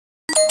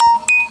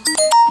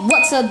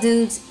What's up,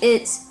 dudes?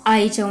 It's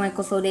IHO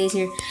Michael Fodays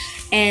here,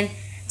 and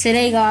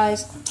today,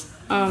 guys,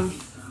 I'm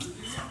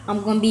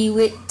gonna be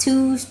with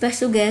two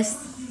special guests,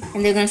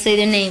 and they're gonna say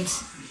their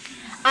names.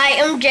 I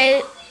am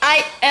Jay.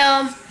 I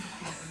am.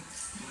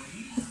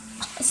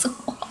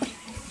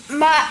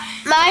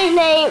 My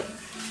name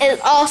is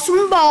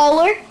Awesome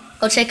Baller.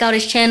 Go check out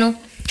his channel,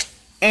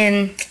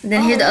 and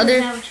then here's the other.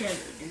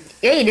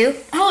 Yeah, you do.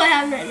 Oh, I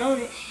have not known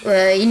it.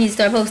 Well, you need to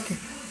start posting.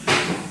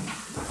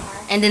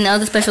 And then the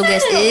other special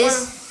guest is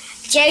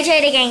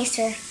JJ the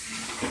Gangster.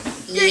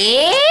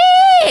 Yeah.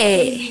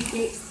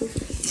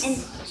 And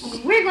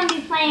we're going to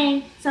be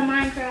playing some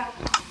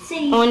Minecraft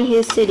City On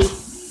his city.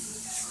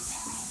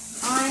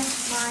 on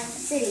my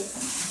city.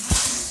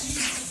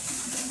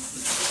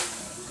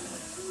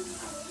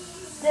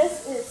 This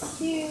is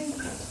huge.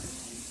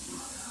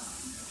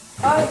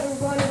 I am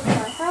going to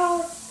my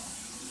house.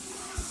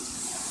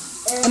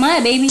 Am I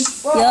a baby?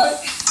 Yup,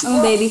 I'm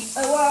a baby.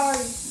 Where are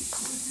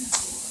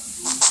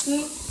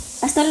you?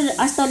 I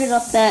started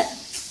off that.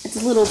 It's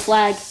a little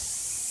flag.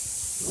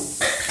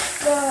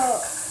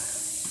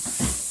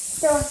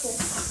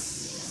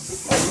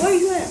 Where are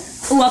you at?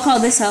 Oh, I'll call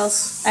this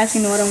house. I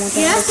actually know what I want.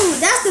 Yeah,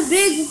 that's the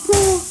big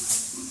pool.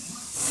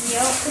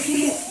 Yep.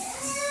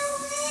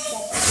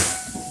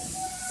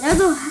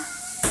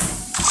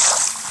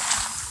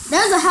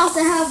 There's a house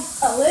that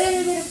has a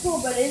little bit of pool,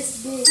 but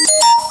it's big.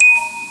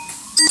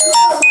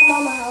 My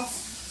mama's house.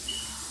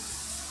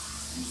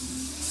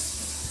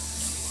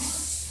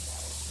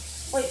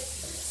 Wait.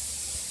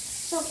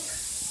 So,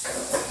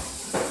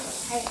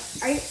 hey,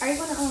 are you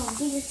gonna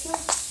do this too? Are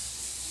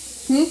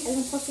you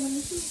gonna post it on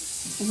YouTube?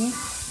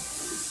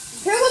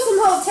 Here was some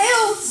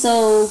hotels.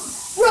 So,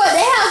 Bro,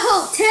 they have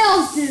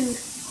hotels, dude.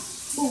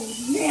 oh,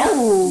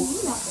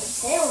 Not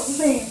hotels,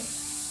 man.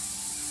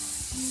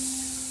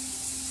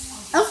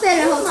 I'm staying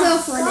at a hotel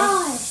for a day.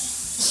 Gosh.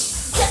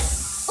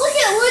 Look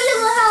at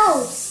William's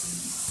house.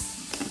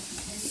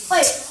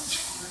 Wait.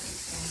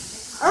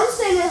 I'm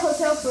staying at a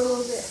hotel for a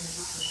little bit.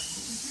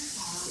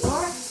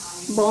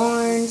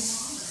 barns,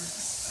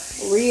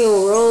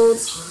 real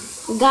roads.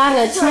 Got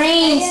a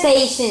train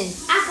station.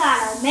 I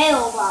got a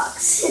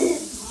mailbox.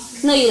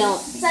 No, you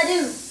don't. Yes, I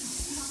do.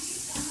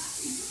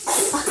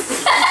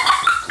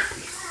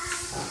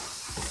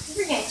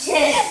 Freaking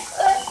shit. That's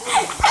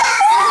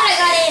what I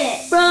got in it.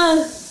 Bruh,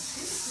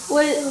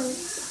 what?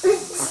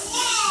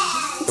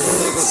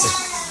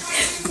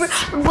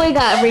 Boy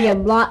got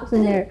freaking blocks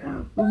in there,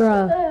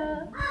 bruh.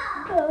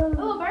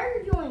 Oh,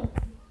 burger joint.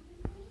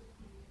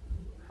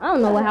 I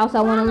don't know what house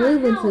I want to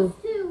move into.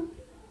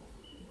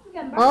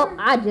 Oh,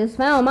 I just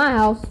found my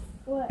house.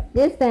 What?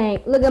 This thing.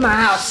 Look at my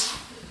house.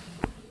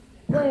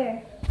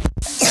 Where?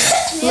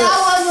 Yeah,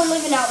 I wasn't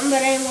living out, but I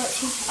didn't want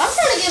to. I'm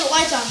trying to get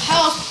like a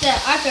house that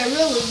I can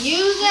really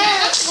use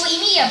that. Well, you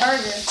need a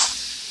burger.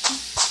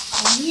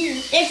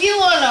 If you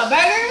want a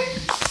burger,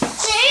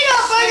 there ain't no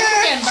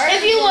burger.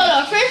 If you want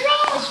a french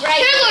fry,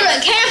 here go the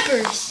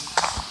campers.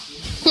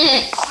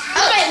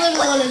 I might live in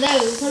one of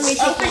those. Let me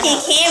check it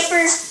out.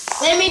 camper.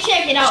 Let me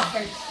check it out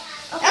first.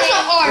 Okay. That's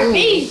an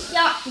RV.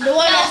 Yeah. The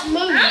one that's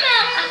moving.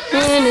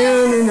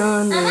 I'm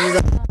out.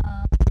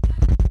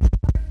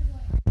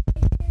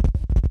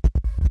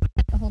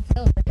 The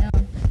hotels are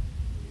down.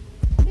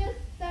 This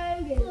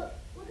thing is. Look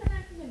at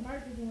that freaking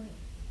burger joint.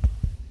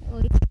 Oh,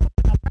 If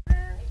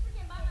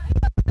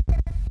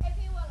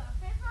you want a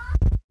french fry,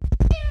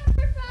 eat a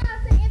french fry. I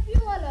said, if you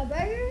want a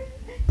burger,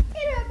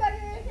 eat a burger. I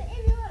said, if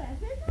you want a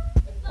french fry,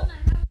 it's on my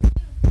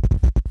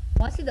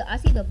house too. I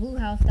see the blue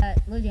house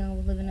that Lil Jan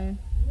was living in.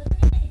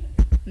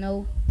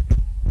 No.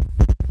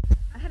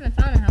 I haven't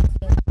found a house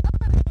yet.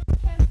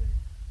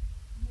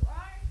 You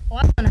are? Oh,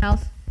 I found a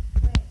house.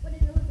 Wait, what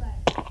does it look like?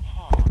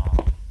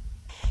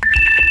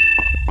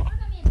 I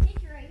got me a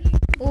picture right here.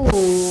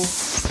 Ooh.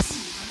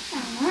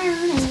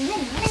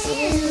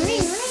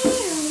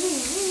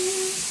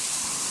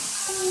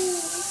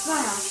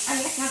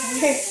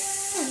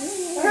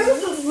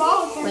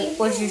 Wait,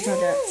 what's your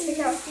charger at?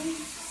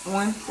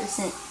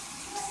 1%.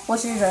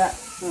 What's yours at?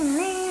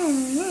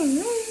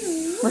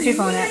 What's your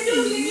phone at?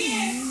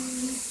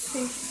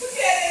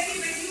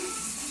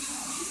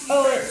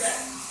 Oh, it's.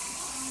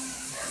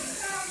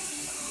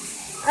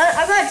 I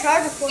got a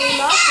charger for you,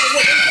 Mom.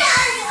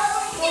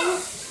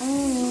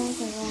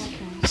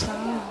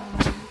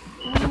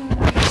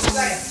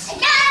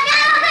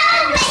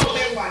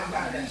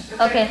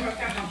 Okay.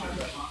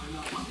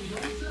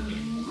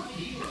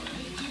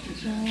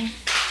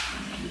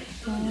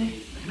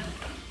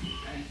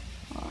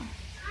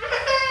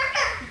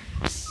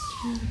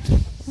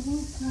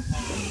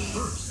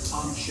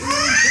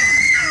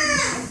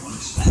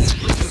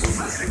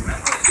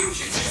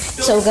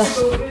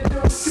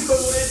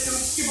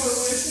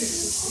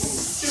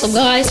 So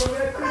guys,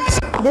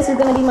 this is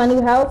gonna be my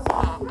new house.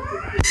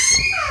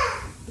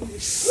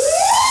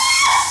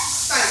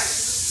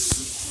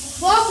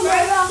 Welcome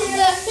right off to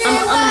the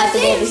I'm gonna have to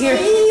go over here.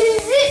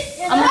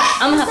 I'm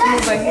gonna have to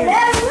move right here.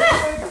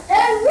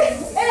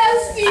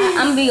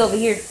 I'm gonna be over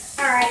here.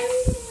 Alright.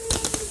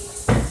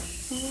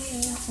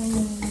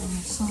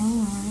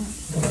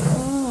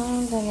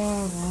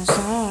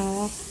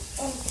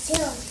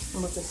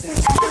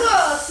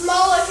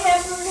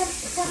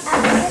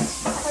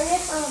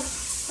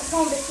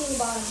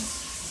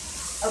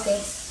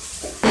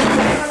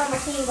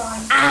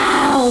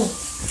 Ow!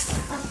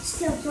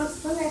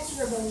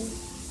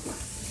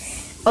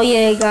 Oh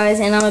yeah, guys,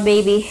 and I'm a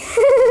baby.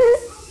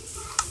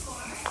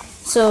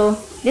 So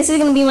this is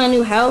gonna be my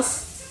new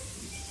house.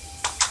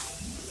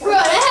 Bro,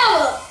 they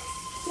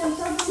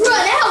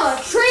have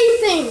a tree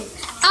thing.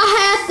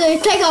 I have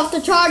to take off the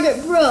charger,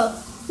 bro.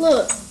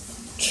 Look,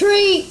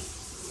 tree.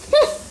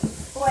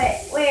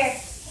 Wait, where?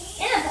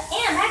 In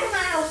the back of my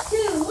house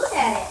too. Look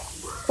at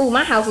it. Ooh,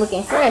 my house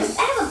looking fresh.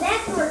 I have a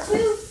back door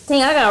too.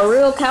 Dang, I got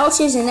real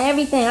couches and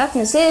everything. I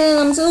can sit in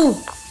them too.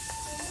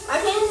 I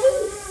can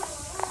too.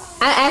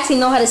 I actually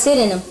know how to sit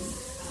in them.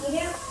 You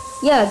do?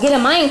 Yeah, get a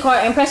mine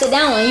cart and press it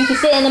down and you can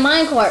sit in the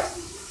mine cart.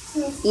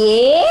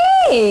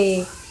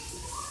 Yeah.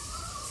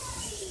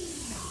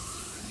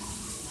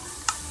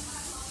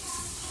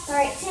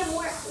 Alright, Tim,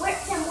 where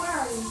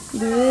are you?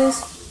 Do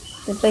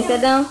this. Then place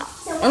that down.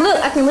 And look,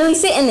 I can really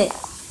sit in it.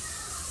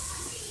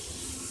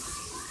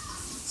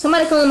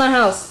 Somebody come to my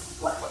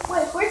house.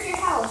 Wait, where's your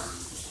house?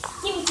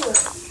 Give me to it.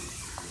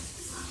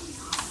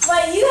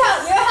 Wait, your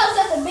house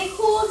got the big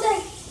pool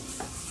thing?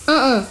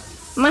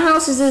 My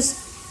house is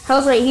this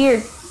house right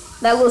here.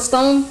 That little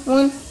stone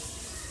one.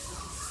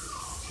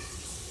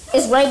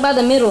 It's right by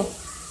the middle.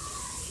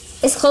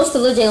 It's close to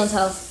Lil Jalen's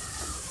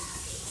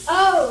house.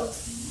 Oh.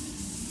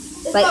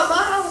 It's Like- not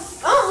my house.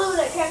 I don't live in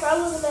that camper. I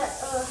live in that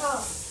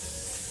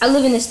house. I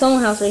live in the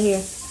stone house right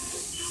here.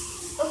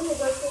 I'm gonna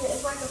go see it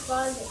if I can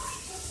find it.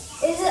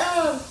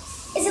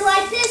 Is it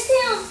like this,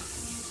 Tim?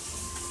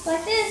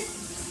 Like this?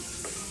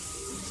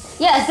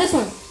 Yeah, it's this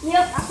one.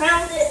 Yep, I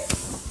found it.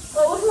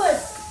 Oh, which one?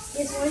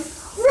 This one.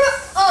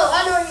 Oh,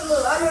 I know where you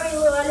live. I know where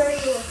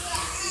you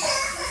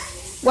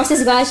live. Watch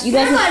this, guys. You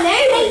guys Where's my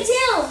name? Hey,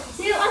 Tim.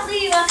 Tim, I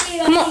see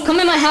you. come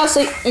in my house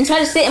and try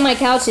to sit in my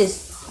couches.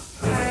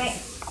 Alright.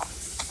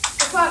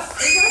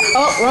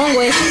 Oh, wrong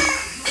way.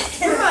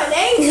 Where's my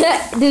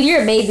name? Dude,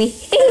 you're a baby.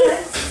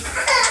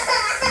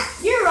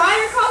 You're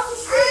right across the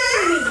street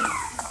from me.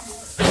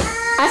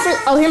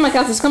 Oh, here are my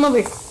couches. Come over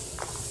here.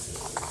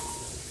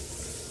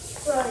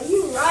 Bro,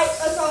 you right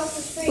across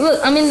the street. Look,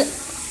 I'm in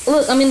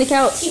the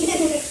couch.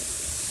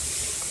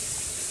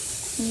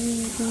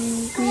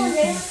 Come on,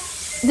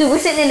 Jalen. Dude, we're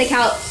sitting in the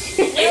couch.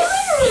 Wait a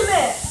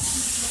minute.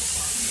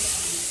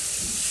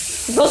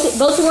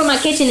 Go to where my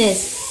kitchen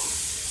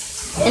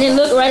is. And then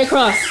look right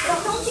across.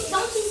 Don't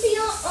you see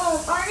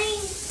our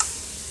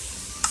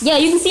names? Yeah,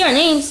 you can see our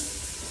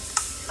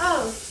names.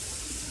 Oh.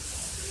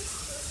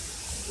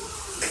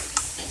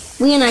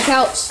 We in our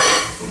couch.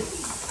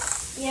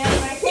 Yeah,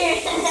 right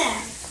there.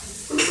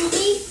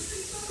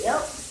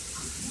 Yep.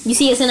 You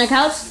see us in our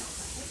couch?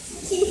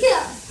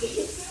 Yeah.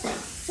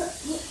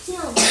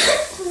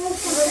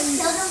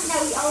 Tell them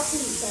that we all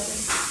see each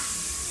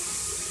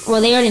other.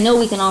 Well, they already know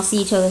we can all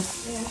see each other.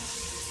 Yeah.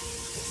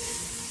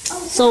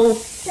 So,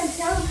 Tell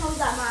them how we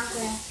got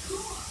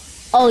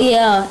Minecraft. oh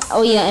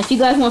yeah. If you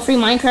guys want free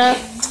Minecraft,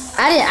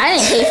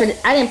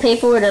 I didn't pay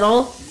for it at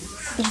all.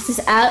 It's this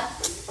app.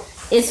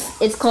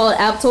 It's called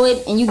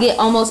Aptoid, and you get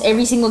almost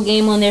every single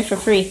game on there for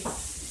free.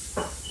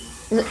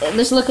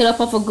 Just look it up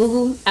off of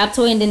Google,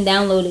 Aptoid, and then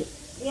download it.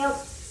 Yep.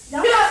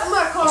 Get out of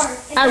my car.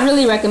 I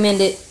really recommend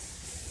it.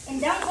 And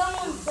don't go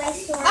on Play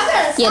Store. I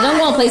got a Yeah, don't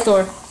go on Play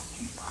Store.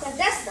 Cause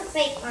that's the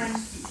fake one,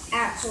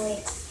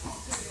 actually.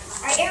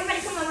 Alright, everybody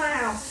come to my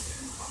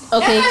house.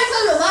 Okay. Everybody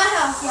come to my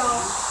house,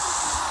 y'all.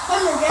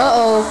 Come to Jalen's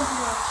Uh-oh.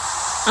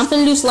 house. I'm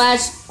finna do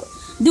slash.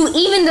 Dude,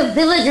 even the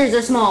villagers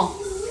are small.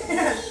 Come to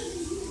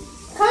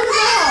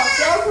my house.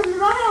 Y'all come to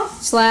my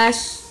house. Slash.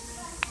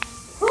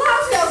 Who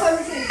house y'all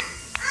coming to?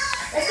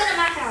 Let's go to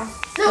my house.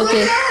 No, Okay.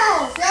 where's your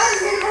house? Y'all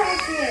haven't been to my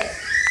house yet.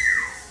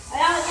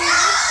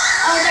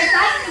 Oh, they're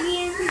fighting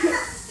again.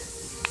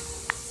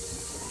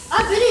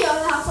 I've been in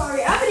your house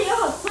already. I've been in your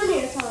house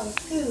plenty of times,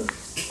 too.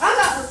 I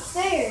got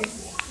upstairs.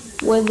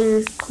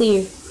 Weather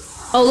clear.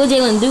 Oh, look,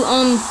 Jalen, do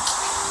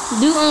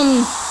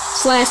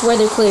slash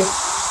weather clear.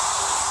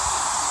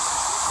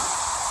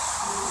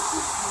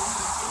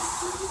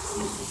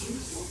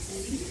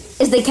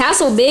 Is the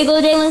castle big,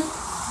 Lil Jalen?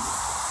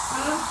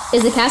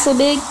 Is the castle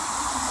big?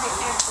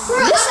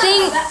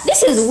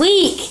 This is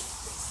weak.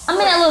 I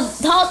mean, that little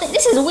tall thing.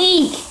 This is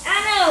weak.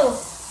 I know.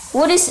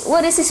 What is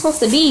it supposed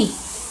to be?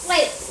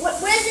 Wait, what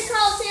is it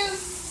called, Tim?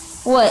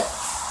 What?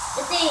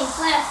 The thing,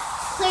 slash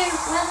clear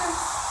weather.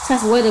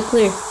 Slash weather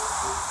clear.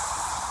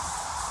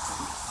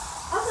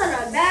 I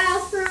found a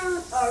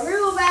bathroom, a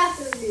real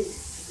bathroom, dude.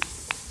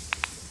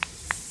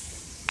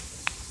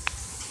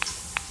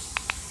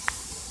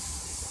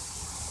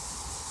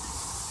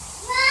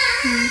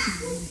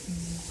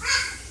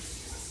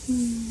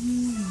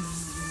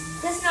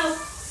 Just know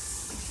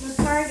the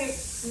target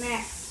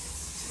max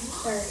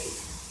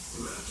 30.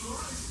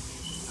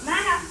 My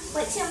house.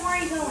 Wait, Tim, where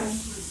are you going?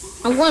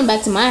 I'm going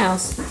back to my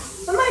house.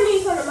 Somebody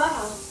needs to come to my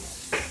house.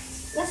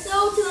 Let's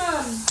go to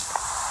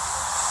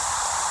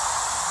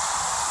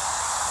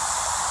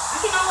I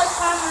can always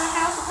find my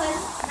house because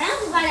my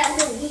house is by that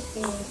little weak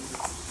thing.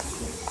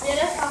 Yeah,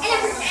 that's how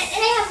And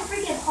they have a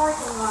freaking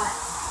parking lot.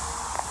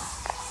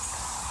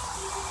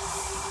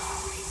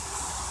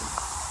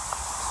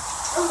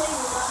 I'm leaving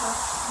my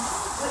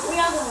house. Where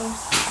y'all going?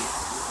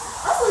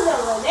 I live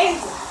over there.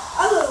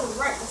 I live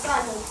right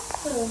beside him.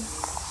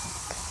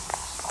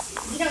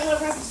 You don't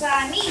live right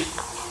beside me.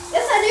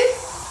 Yes, I do.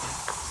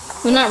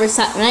 We're not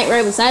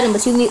right beside him,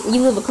 but you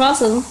live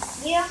across of him.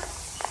 Yeah.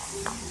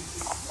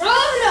 I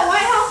live in that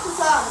White House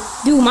beside him.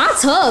 Dude, my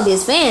tub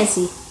is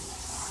fancy.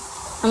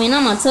 I mean,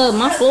 not my tub,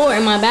 my floor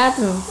in my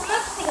bathroom. I'm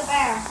about to take a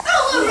bath. I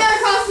don't live right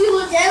across you,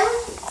 little Jalen.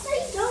 No,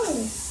 you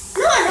don't.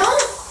 No, I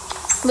don't.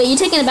 But you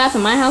taking a bath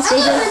in my house,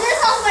 I AJ? live in this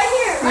house right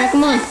here. Alright,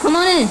 come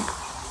on in.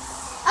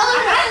 I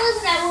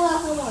live in that little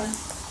house no more.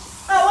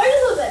 Oh, where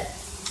you live at?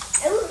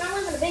 I live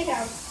in a big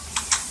house.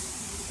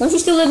 Don't you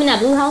still live in that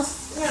blue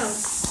house? No.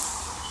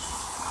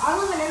 I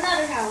live in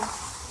another house.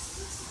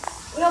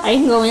 Alright,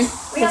 you can go in.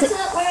 Where y'all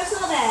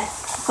tell that?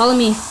 Follow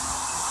me.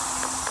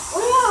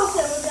 Where y'all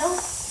tell them?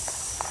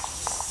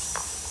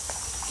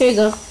 Here you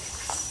go. I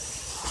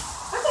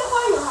can't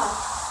find your house.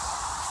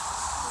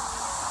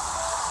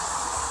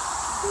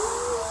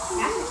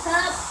 That's a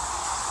tub.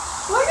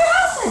 Where's your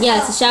house at?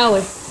 Yeah, it's a shower.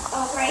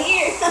 Oh, it's right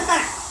here. Tell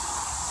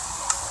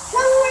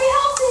me where your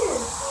house is.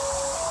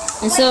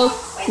 And so,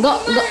 go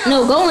in. I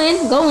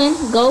want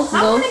to go to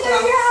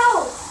your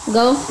house.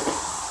 Go.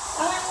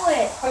 I want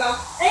what? Hello.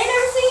 I ain't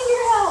never seen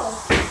your house.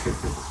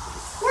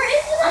 Where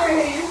is it? Over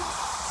here.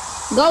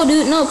 Go,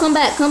 dude. No, come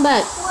back.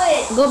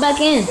 What? Go back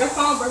in. Your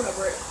phone break up,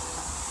 Britt.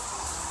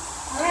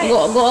 Alright.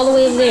 Go all the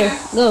way over there.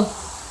 Go.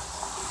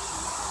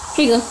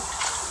 Here you go.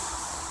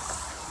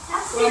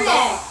 Have to do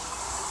that.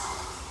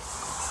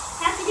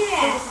 Have to do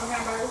that.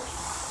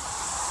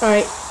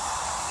 Alright.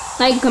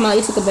 Now you can come out.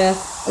 You took a bath.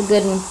 A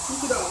good one.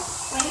 What you doing?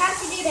 Wait, how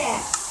did you do that?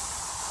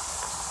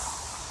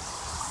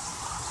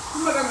 You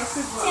might have my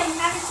sister. Tim,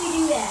 how did you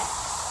do that?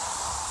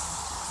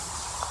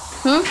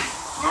 Huh?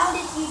 How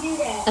did you do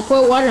that? I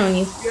poured water on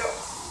you. Yep.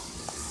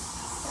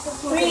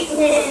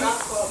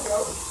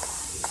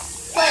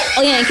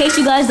 Oh yeah, in case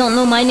you guys don't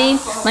know my name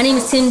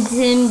is Tim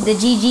the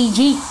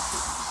GGG.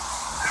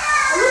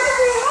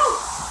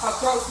 Her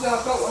throat still her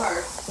throat with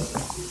her.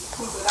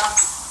 Who's it out?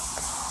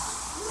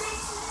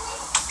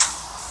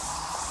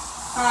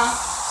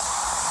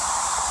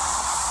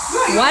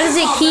 Why does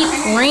it keep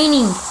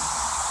raining?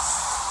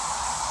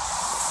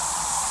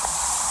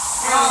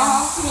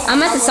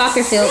 I'm at the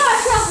soccer field.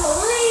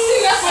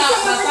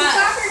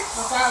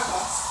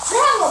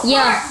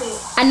 Yeah,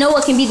 I know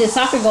what can be the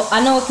soccer goal.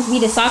 I know what can be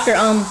the soccer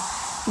ball.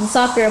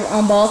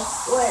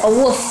 What? A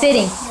wolf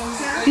sitting.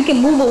 You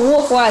can move a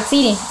wolf while it's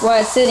sitting.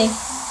 Alright.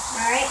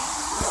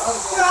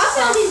 Bro, I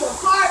found these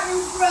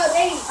apartments, bro.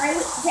 They are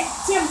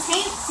Tim,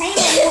 tame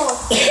a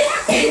wolf. Tim,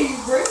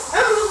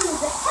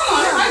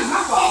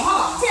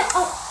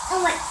 on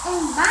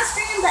my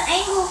screen, the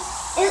angle,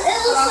 it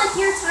looks like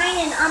you're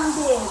tiny and I'm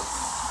big.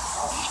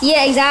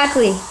 Yeah,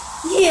 exactly.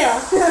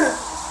 Yeah.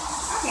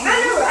 I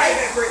know, right?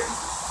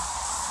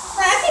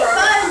 I can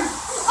find.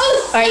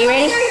 Oh, Alright, you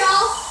ready? There,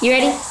 y'all. You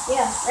ready?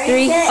 Yeah.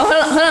 3. Oh,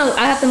 hold on.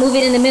 I have to move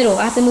it in the middle.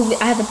 I have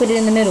to put it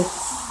in the middle.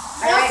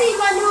 Y'all see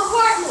my new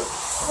apartment?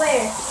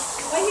 Where?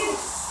 Right here.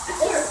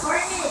 It's your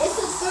apartment. It's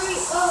a 3.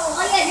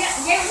 Oh yeah,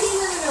 Jeremy, he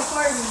lives in an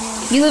apartment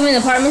now. You live in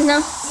apartments now?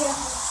 Yeah.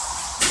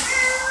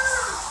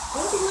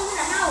 Don't you live in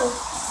a house?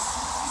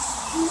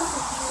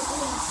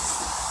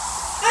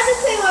 I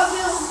just pay my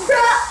bills.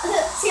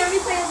 Tim,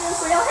 you pay the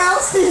bills for your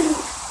house?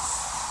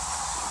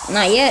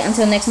 Not yet.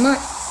 Until next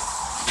month.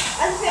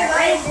 I just pay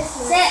mine this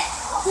month.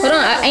 Hold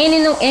on. I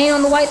ain't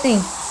on the white thing.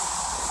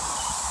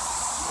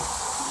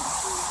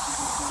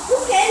 Who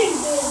can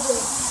do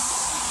this?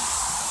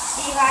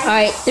 Anybody? All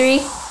right. 3,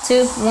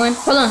 2, 1.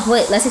 Hold on.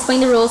 Wait. Let's explain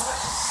the rules.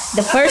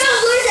 The first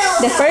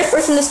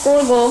person to score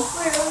a goal.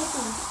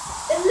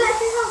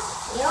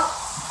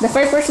 The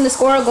first person to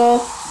score a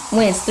goal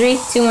wins. 3,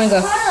 2, 1,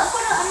 go. Hold up,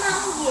 I'm not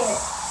on yet.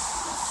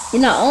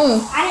 You're not on.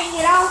 I didn't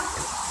get off.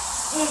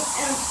 The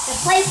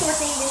Play Store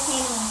thing just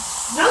came in.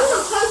 I'm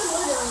gonna post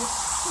literally.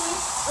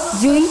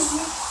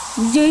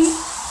 Dude,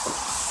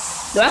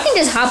 I can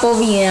just hop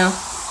over you now.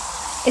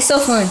 It's so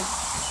fun.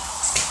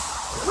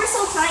 We're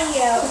so tiny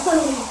though.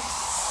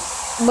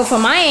 But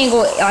from my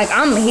angle, like,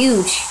 I'm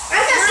huge. I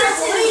got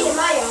trampoline in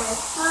my yard.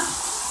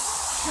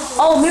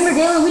 Oh, remember,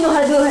 Dylan? We know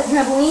how to build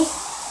trampolines.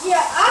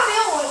 Yeah, I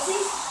built one,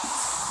 see?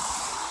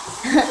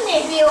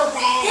 They built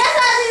that. Yes,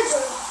 I did.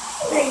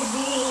 They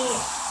did.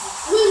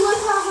 We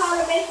looked how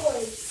to make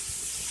one.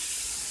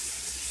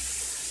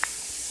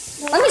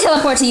 Let me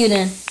teleport to you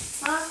then.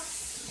 Huh?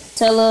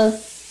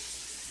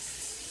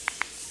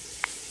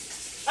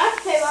 I have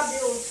to pay my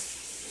bills.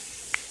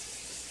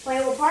 Play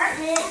an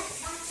apartment.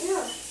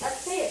 Yeah,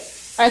 that's it.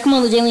 All right, come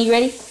on, Jalen. You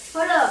ready?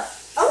 Hold up.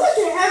 I went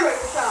to the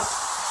hamburger shop.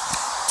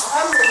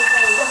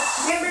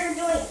 Hamburger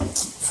joint.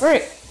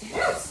 Frick.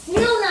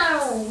 Still not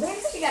on. Man,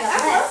 you got a I'm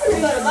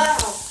gonna go to my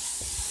house.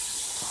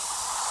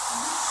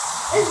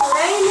 It's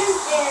raining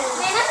and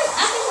man, I think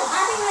I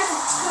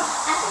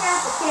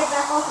have to get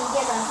back off and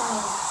get back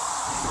home.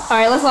 All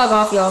right, let's log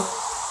off, y'all.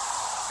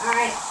 All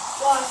right.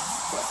 Well,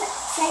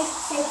 say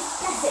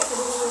that's it for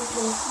the video.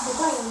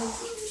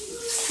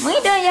 We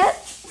ain't done yet.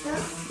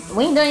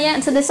 We ain't done yet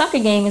until the soccer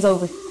game is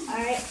over. All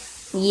right.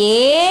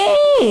 Yeah.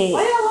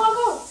 Why y'all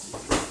log out?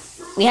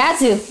 We had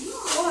to.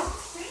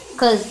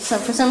 Because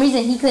for some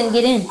reason he couldn't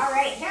get in.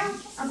 Alright, now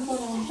I'm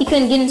going. He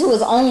couldn't get into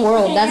his own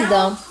world. Okay, That's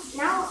dumb.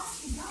 Now.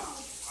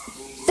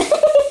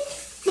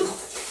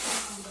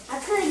 I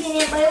couldn't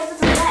get in, but it was a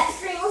flat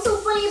screen. What's so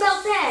funny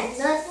about that?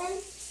 Nothing.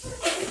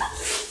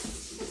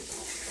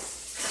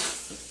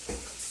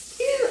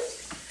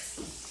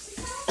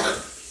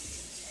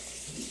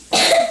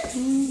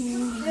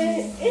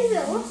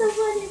 What's so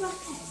funny about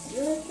that?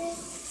 Nothing.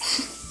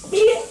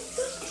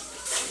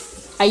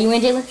 Are you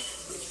in, Jalen?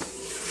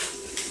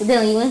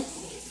 Dylan, you in?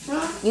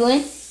 Huh? You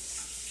in?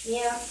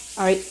 Yeah.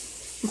 Alright.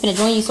 I'm gonna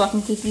join you so I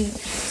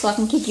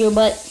can kick your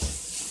butt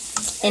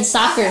in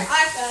soccer.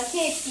 I can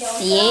kick your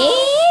butt.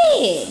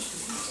 Yeah.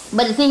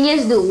 But the thing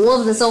is, dude,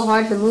 wolves are so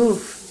hard to move.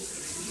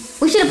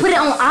 We should have put it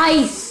on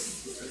ice.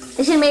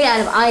 They should have made it out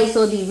of ice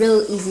so it'd be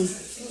real easy.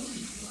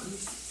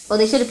 Or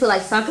they should have put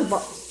like soccer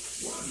ball.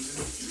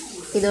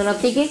 You know what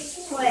I'm thinking?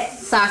 What?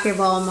 Soccer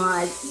ball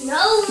mod.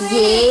 No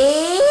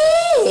way.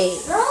 Yeah.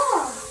 No.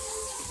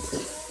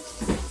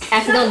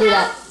 Actually, don't do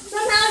that.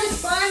 Somehow just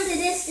spawned to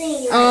this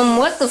thing.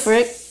 What the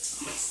frick?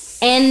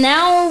 And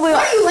now we're. Where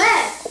are you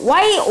at?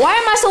 Why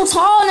am I so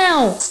tall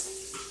now?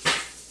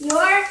 You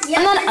are?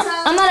 Yeah,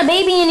 I'm not a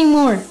baby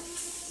anymore.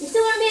 You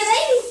still want to be a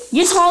baby?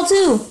 You're tall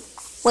too.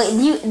 Wait,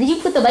 did you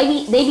put the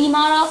baby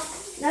mod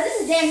off? No,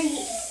 this is Dan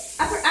TV.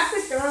 I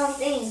put the wrong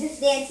thing. This is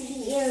Dan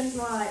TV Aliens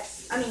mod.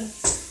 I mean,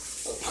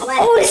 lab.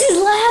 Oh, this is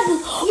lab.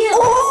 Yeah. Oh.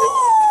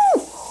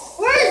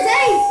 Where is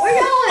Dave? Where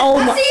y'all at? Oh I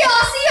my- see y'all. I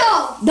see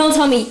y'all. Don't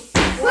tell me.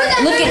 Where's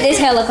that Look at this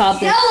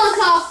helicopter.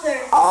 helicopter.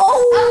 Oh.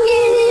 I'm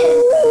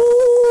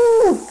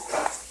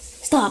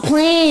Stop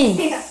playing.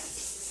 getting in.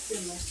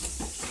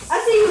 I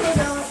see you,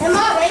 Lizzo. And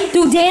my baby.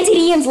 Dude, Dan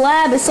TDM's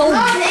lab is so.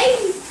 My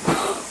baby.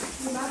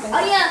 Oh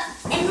yeah,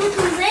 and look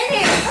who's in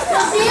there. Look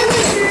how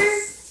Villager.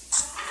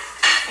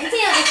 And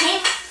Tim, it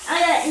came. Oh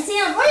yeah, and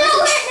Tim. Where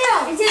y'all at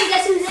now? And Tim,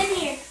 guess who's in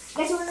here?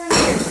 Guess who's in there?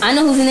 I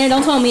know who's in there.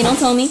 Don't tell me. Don't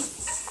tell me.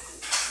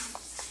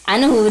 I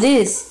know who it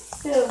is.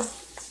 Who?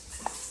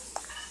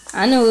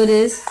 I know who it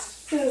is.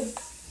 Who? You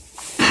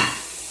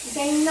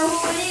can't even know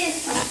who it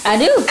is. I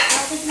do. I don't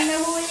think you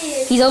know who it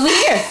is. He's over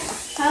here.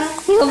 Huh?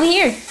 He's over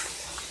here.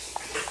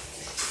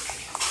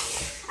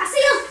 I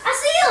see him. I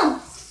see him.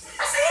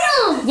 I see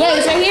him. Yeah,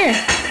 he's right here.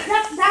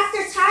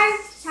 Dr. Tyre.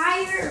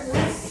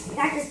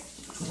 Dr.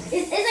 Isn't he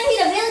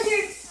the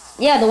villager?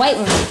 Yeah, the white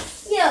one.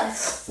 Yeah.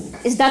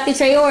 It's Dr.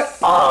 Trayor.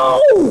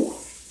 Oh!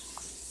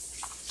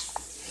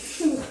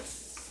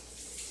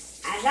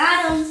 I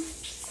got him.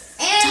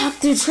 And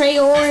Dr.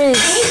 Trayor.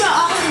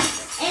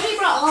 he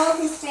brought all of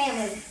his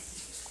family.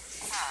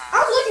 I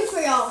was looking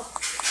for y'all.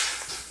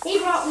 He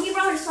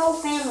brought his whole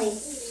family.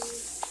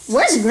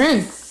 Where's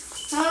Grim?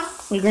 Huh?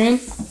 Hey, Grim.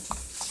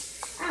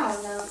 I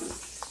don't know.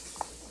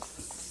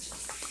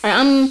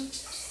 Alright,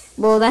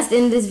 well, that's the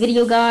end of this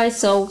video, guys.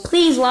 So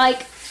please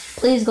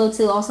please go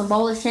to Awesome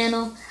Ballers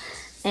channel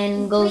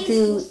and go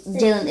to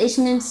Jalen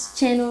Ishman's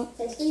channel.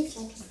 Please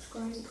like and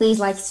subscribe. Please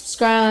like,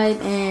 subscribe,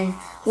 and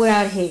we're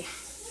out of here.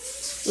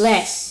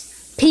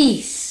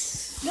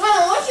 Peace. No,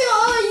 what you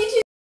all